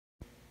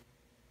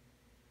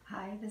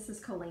Hi, this is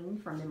Colleen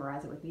from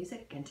Memorize It with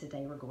Music, and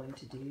today we're going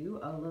to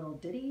do a little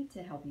ditty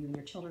to help you and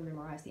your children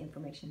memorize the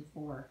information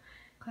for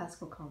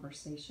Classical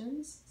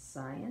Conversations,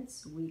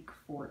 Science, Week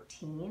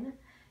 14.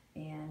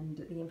 And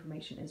the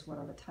information is what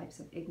are the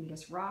types of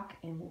igneous rock,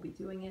 and we'll be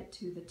doing it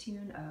to the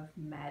tune of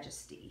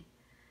Majesty,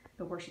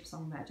 the worship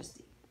song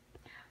Majesty.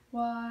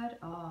 What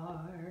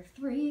are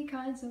three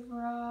kinds of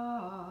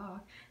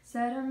rock?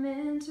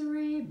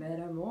 Sedimentary,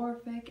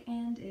 metamorphic,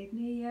 and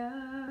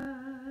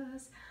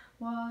igneous.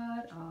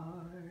 What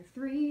are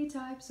three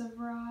types of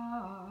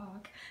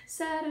rock?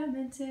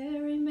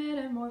 Sedimentary,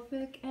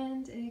 metamorphic,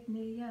 and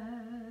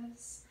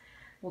igneous.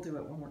 We'll do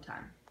it one more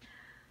time.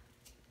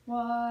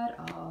 What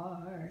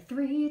are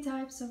three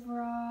types of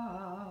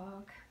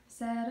rock?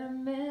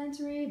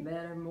 Sedimentary,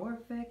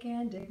 metamorphic,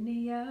 and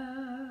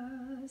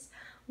igneous.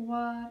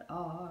 What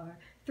are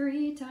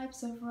three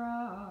types of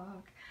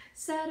rock?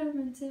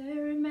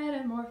 Sedimentary,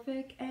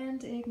 metamorphic,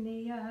 and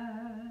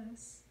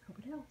igneous. Hope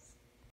it helps.